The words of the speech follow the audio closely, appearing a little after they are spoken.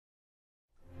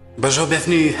Bonjour,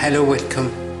 bienvenue, hello,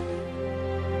 welcome.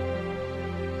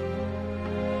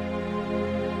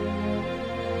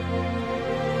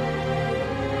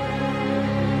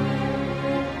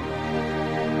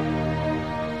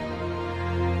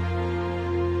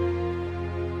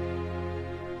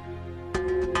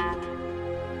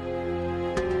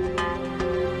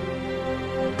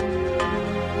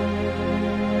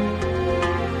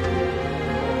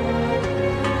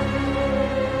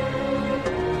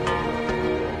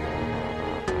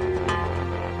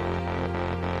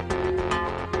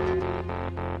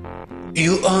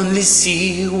 You only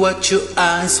see what your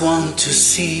eyes want to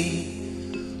see.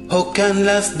 How can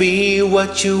life be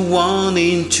what you want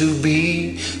it to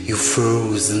be? You're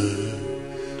frozen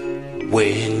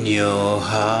when your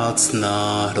heart's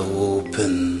not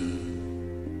open.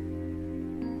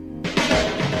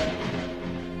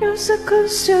 You're so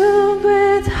consumed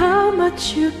with how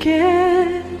much you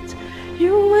get.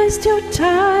 You waste your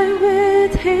time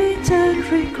with hate and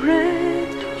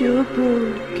regret. You're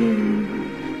broken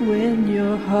when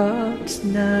your heart's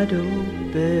not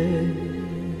open.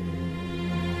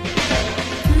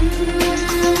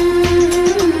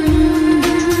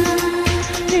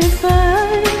 If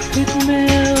I could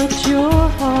melt your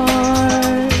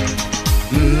heart,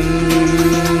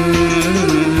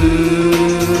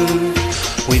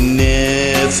 we'll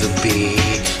never be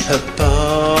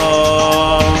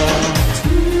apart.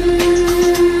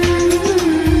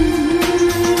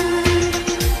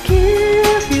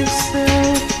 Give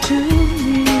yourself to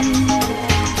me.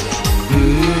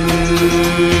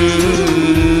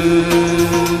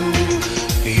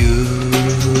 You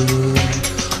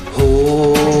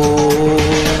hold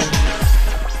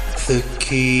the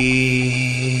key.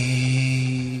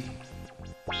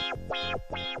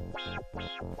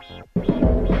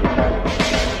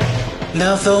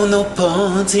 Now though no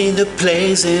point in the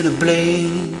place and the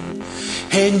blame,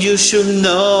 and you should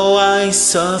know I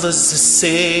suffer the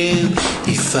same.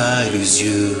 If I lose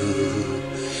you,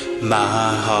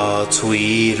 my heart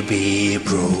will be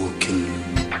broken.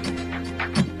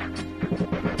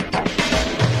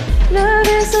 Love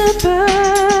is a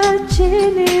bird, she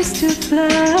needs to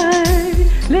fly.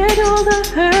 Let all the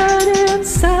hurt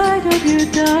inside of you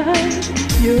die.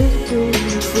 You're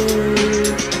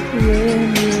frozen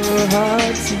when your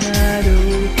heart's not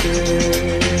open.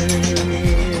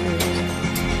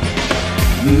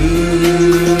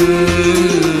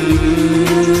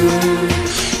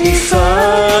 If I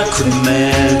could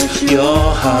melt your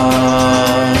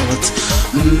heart,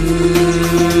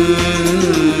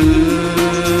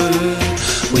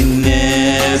 we'll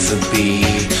never be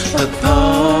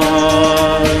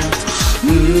apart.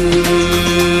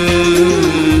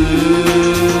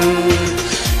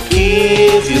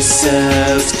 Give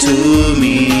yourself to me.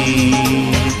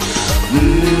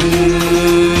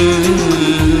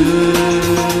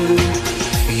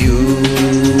 You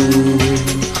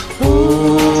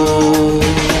hold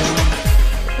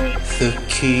the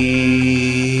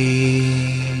key.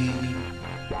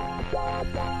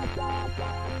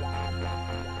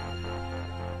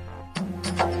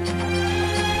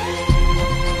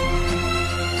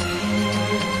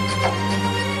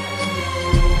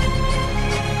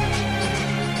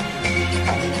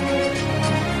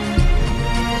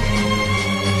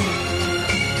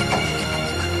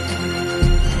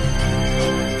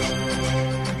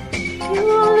 You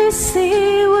only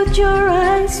see what your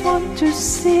eyes want to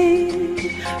see.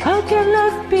 How can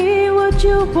life be what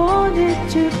you want it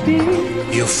to be?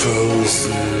 You're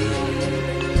frozen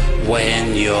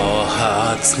when your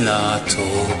heart's not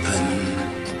open.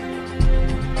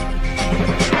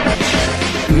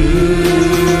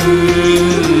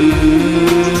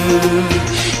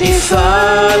 If I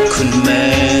could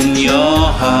mend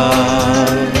your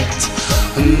heart,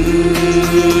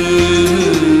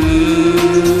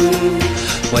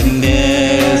 we'll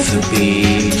never be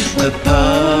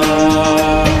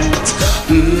apart.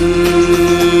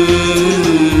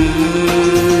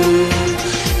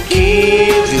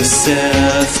 Give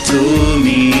yourself to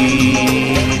me.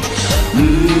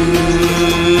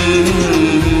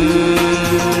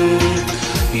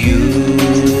 You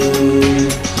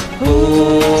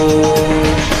hold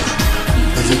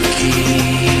the key.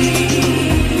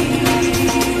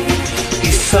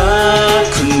 If I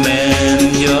could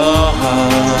mend your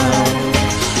heart,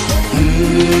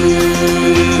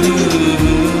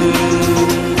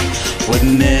 would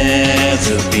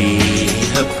never be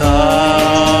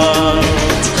apart.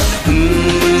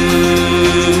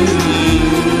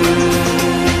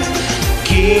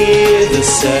 Give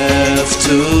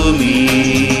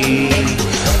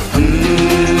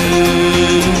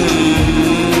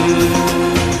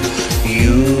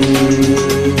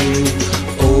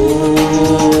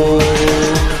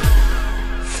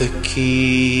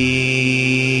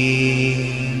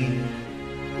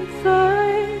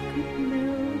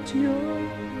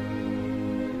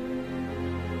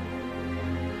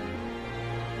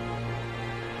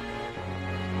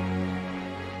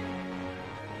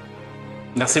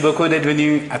Merci beaucoup d'être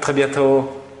venu. À très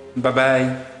bientôt. Bye bye.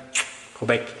 Gros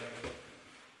bec.